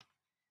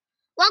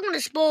Welcome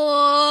to Sports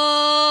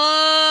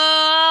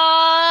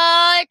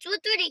with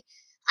Rudy.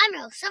 I'm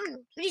your host,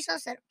 7 Rudy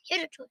Sunset,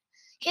 here to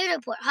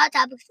report hot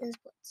topics in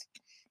sports.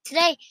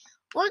 Today,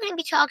 we're going to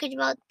be talking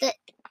about the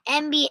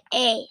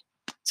NBA.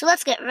 So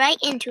let's get right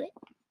into it.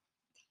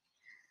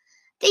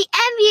 The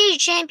NBA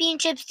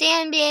championships, the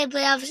NBA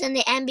playoffs, and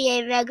the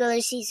NBA regular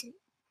season.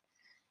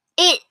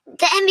 The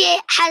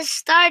NBA has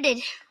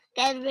started.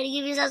 Everybody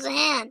give yourselves a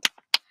hand.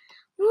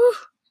 Woo!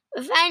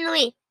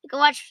 Finally, you can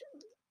watch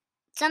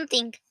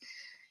something.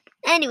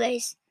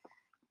 Anyways,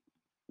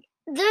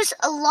 there's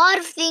a lot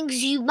of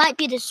things you might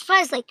be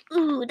surprised, like,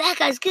 ooh, that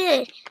guy's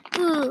good.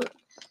 Ooh.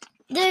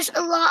 There's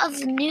a lot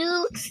of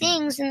new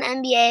things in the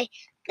NBA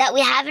that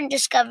we haven't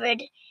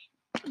discovered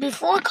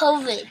before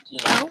COVID,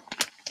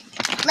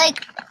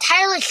 Like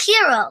Tyler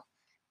Hero.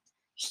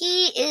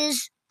 He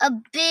is a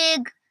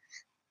big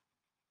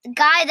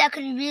guy that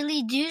could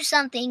really do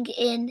something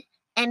in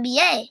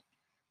NBA.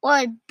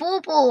 Or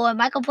Boo Boo or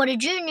Michael Porter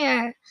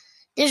Jr.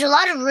 There's a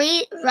lot of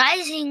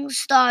rising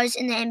stars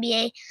in the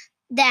NBA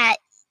that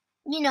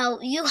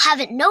you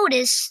haven't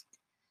noticed,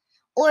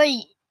 or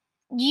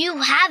you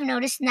have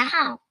noticed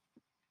now.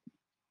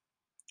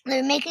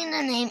 They're making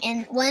their name,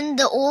 and when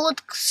the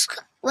old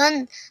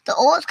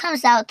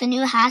comes out, the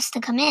new has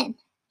to come in,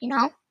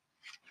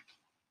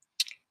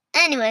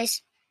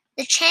 Anyways,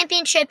 the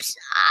championships,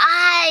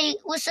 I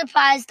was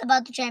surprised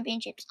about the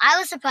championships. I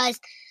was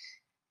surprised.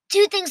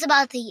 Two things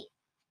about the Heat.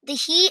 The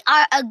Heat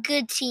are a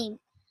good team.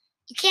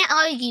 You can't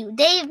argue.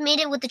 They've made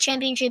it with the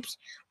championships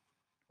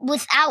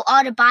without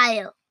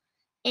Adebayo.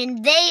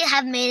 And they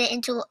have made it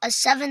into a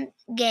 7th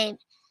game.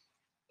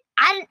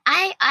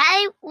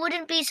 I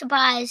wouldn't be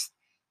surprised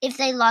if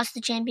they lost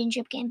the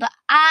championship game, but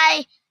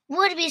I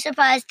would be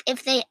surprised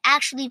if they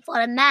actually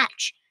fought a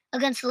match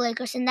against the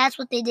Lakers, and that's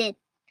what they did.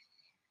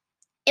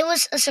 It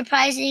was a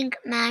surprising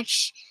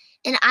match,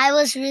 and I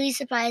was really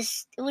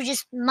surprised. It was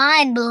just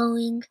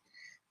mind-blowing.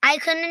 I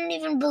couldn't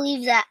even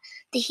believe that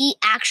the Heat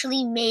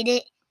actually made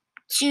it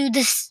to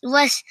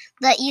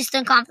the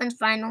Eastern Conference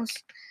Finals.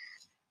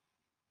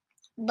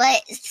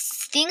 But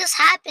things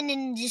happen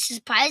and it just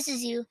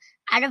surprises you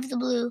out of the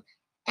blue.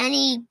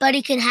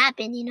 Anybody can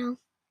happen,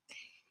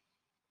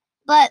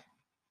 But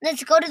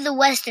let's go to the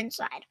Western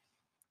side.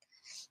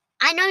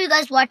 I know you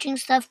guys watching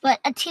stuff, but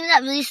a team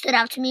that really stood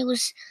out to me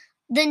was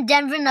the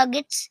Denver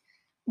Nuggets.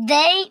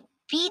 They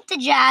beat the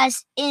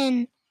Jazz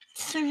in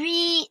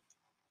 3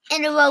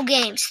 in a row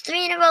games.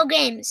 3 in a row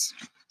games.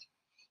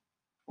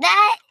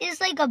 That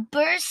is like a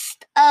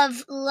burst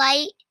of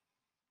light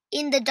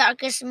in the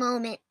darkest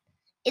moment.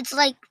 It's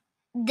like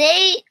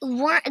they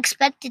weren't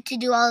expected to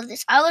do all of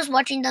this. I was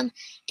watching them,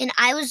 and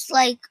I was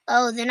like,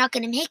 oh, they're not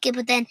going to make it.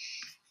 But then,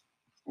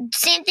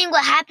 same thing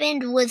what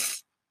happened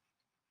with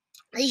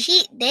the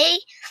Heat. They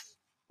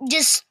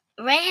just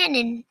ran,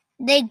 and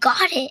they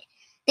got it.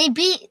 They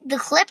beat the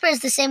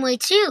Clippers the same way,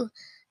 too.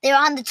 They were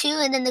on the 2,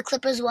 and then the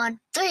Clippers won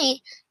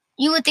 3.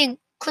 You would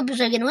think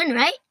Clippers are going to win,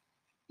 right?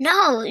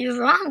 No, you're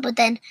wrong. But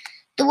then,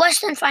 the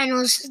Western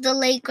Finals, the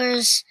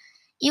Lakers,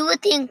 you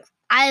would think,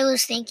 I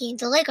was thinking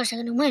the Lakers are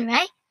going to win,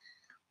 right?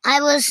 I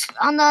was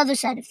on the other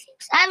side of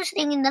things. I was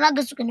thinking the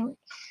Nuggets were going to win.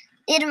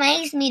 It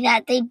amazed me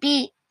that they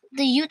beat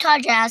the Utah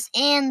Jazz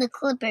and the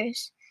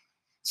Clippers.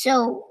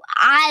 So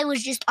I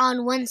was just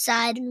on one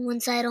side and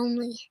one side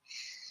only.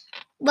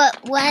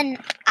 But when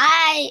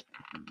I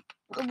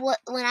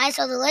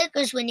saw the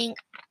Lakers winning,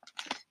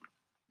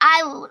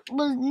 I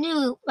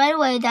knew right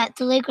away that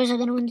the Lakers are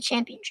going to win the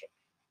championship.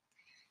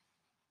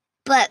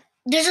 But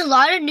there's a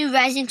lot of new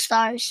rising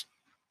stars.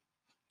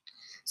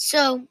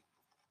 So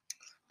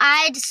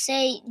I'd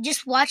say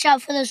just watch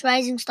out for those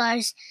rising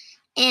stars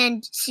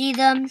and see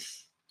them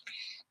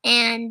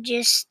and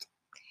just,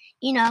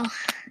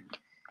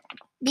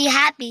 be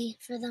happy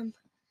for them.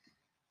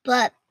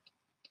 But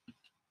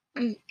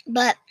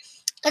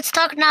let's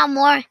talk now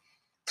more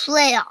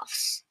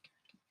playoffs.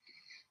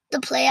 The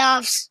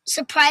playoffs,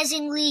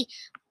 surprisingly,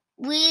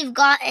 we've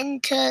gotten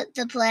to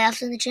the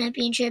playoffs and the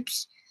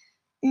championships.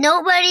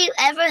 Nobody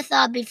ever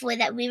thought before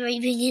that we were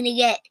even going to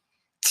get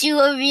to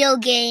a real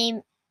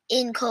game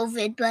in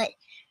COVID, but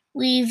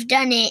we've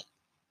done it,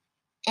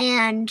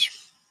 and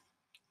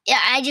yeah,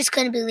 I just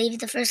couldn't believe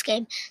the first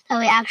game that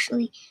we're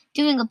actually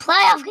doing a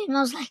playoff game.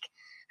 I was like,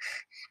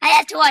 I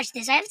have to watch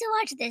this,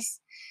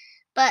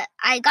 but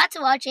I got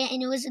to watch it,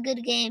 and it was a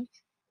good game.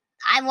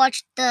 I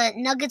watched the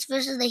Nuggets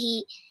versus the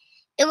Heat.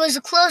 It was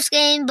a close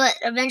game, but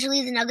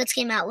eventually the Nuggets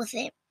came out with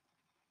it.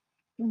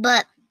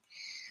 But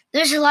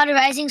there's a lot of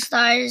rising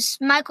stars.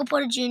 Michael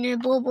Porter Jr.,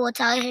 Boo Boo,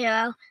 Tyler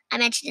Hero, I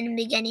mentioned in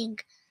the beginning.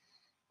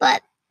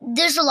 But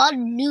there's a lot of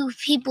new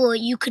people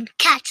you can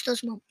catch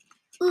those moments.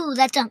 Ooh,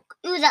 that dunk.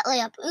 Ooh, that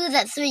layup. Ooh,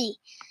 that 3.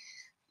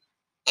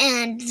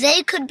 And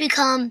they could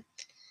become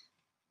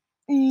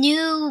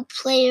new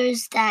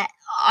players that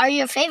are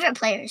your favorite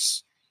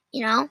players,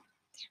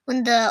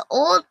 When the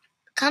old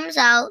comes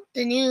out,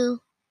 the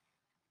new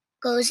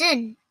goes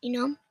in,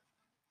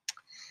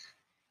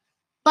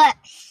 But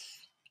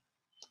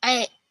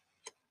I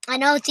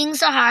know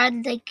things are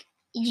hard. Like,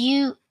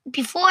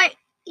 before,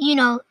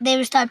 they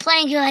would start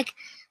playing, you're like,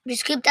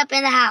 just cooped up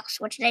in the house.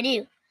 What should I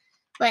do?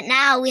 But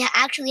now we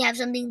actually have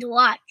something to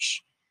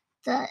watch,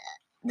 the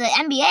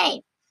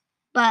NBA.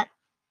 But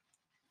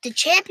the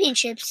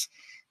championships,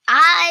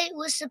 I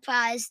was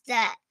surprised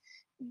that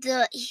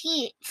the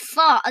Heat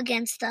fought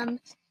against them,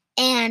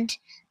 and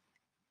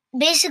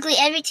basically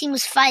every team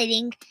was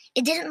fighting.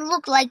 It didn't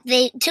look like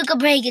they took a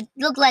break. It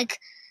looked like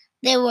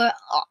they were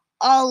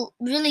all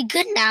really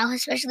good now,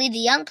 especially the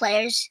young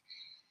players.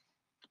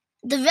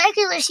 The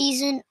regular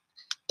season,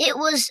 it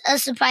was a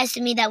surprise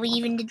to me that we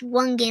even did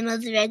one game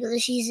of the regular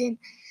season.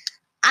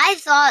 I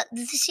thought that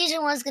the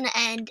season was going to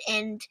end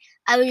and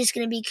I was just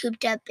going to be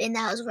cooped up in the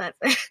house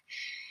forever.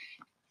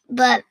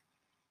 But,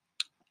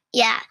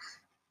 yeah.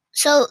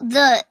 So,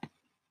 the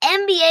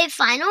NBA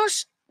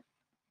Finals,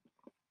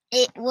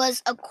 it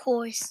was, of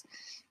course,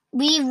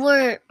 we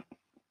were...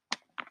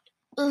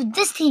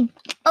 this team.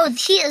 The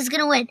Heat is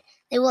going to win.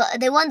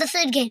 They won the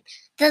third game.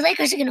 The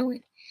Lakers are going to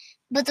win.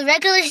 But the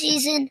regular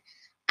season,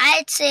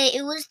 I'd say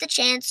it was the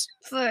chance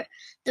for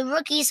the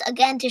rookies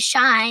again to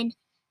shine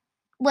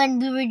when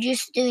we were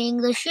just doing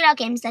the shootout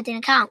games that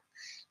didn't count.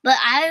 But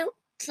I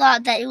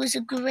thought that it was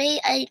a great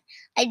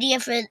idea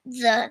for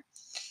the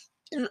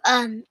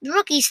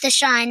rookies to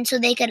shine so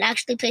they could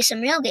actually play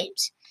some real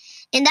games.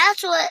 And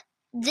that's what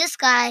this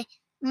guy,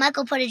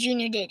 Michael Porter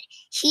Jr., did.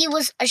 He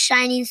was a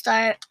shining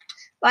star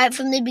right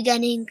from the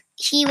beginning.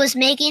 He was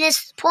making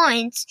his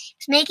points. He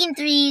was making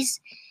threes.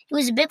 He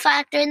was a big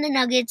factor in the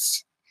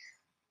Nuggets.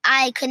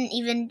 I couldn't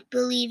even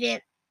believe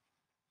it.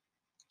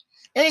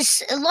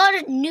 There's a lot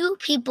of new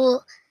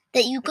people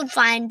that you can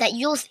find that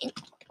you'll think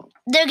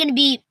they're going to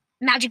be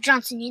Magic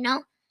Johnson, you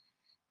know?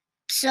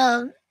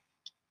 So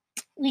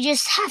we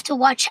just have to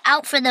watch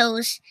out for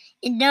those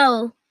and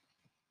know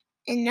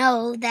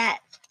that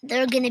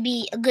they're going to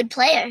be a good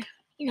player,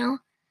 you know?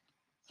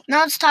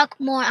 Now let's talk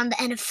more on the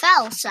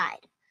NFL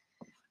side.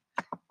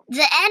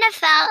 The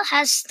NFL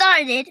has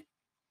started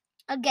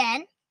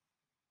again.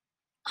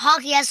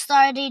 Hockey has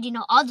started,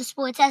 all the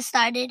sports has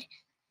started.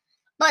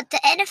 But the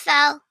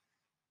NFL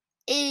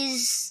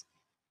is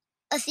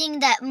a thing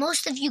that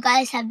most of you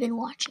guys have been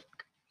watching.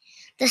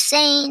 The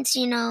Saints,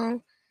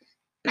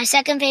 my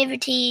second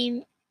favorite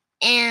team,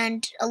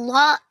 and a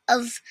lot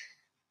of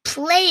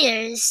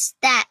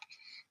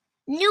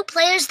new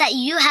players that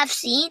you have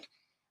seen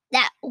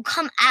that will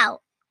come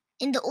out.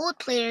 And the old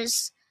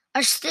players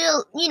are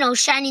still,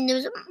 shining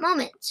those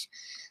moments.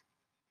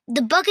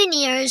 The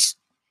Buccaneers,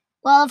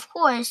 well, of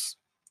course,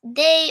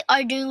 they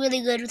are doing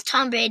really good with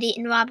Tom Brady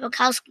and Rob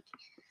Gronkowski.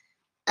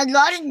 A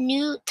lot of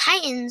new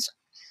Titans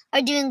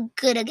are doing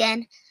good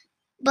again,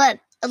 but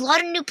a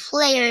lot of new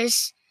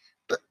players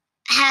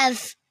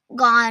have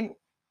gone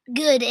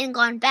good and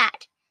gone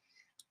bad.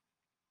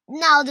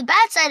 Now, the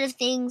bad side of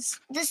things,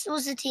 this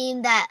was a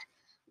team that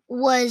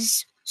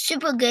was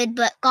super good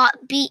but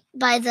got beat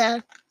by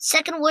the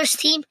second worst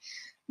team.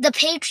 The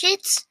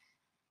Patriots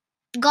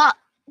got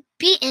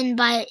beaten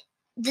by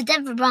the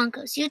Denver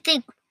Broncos. You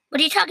think, what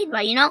are you talking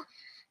about,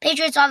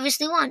 Patriots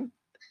obviously won.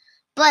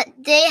 But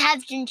they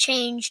have been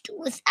changed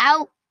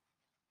without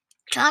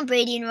Tom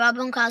Brady and Rob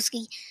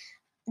Gronkowski.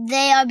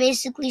 They are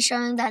basically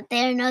showing that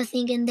they're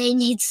nothing and they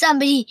need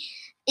somebody.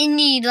 They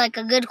need like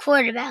a good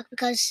quarterback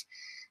because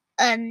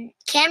Cam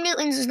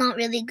Newton is not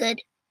really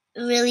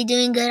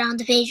doing good on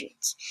the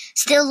Patriots.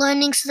 Still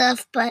learning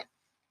stuff, but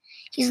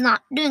he's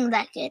not doing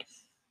that good.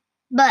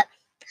 But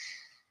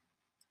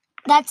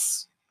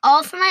that's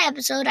all for my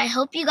episode. I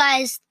hope you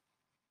guys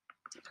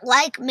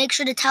make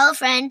sure to tell a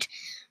friend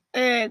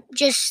or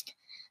just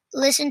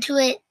listen to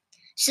it.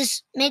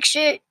 Just make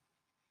sure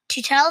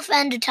to tell a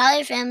friend, to tell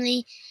your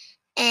family,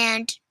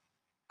 and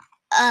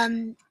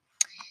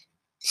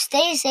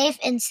stay safe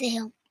and stay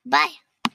home. Bye.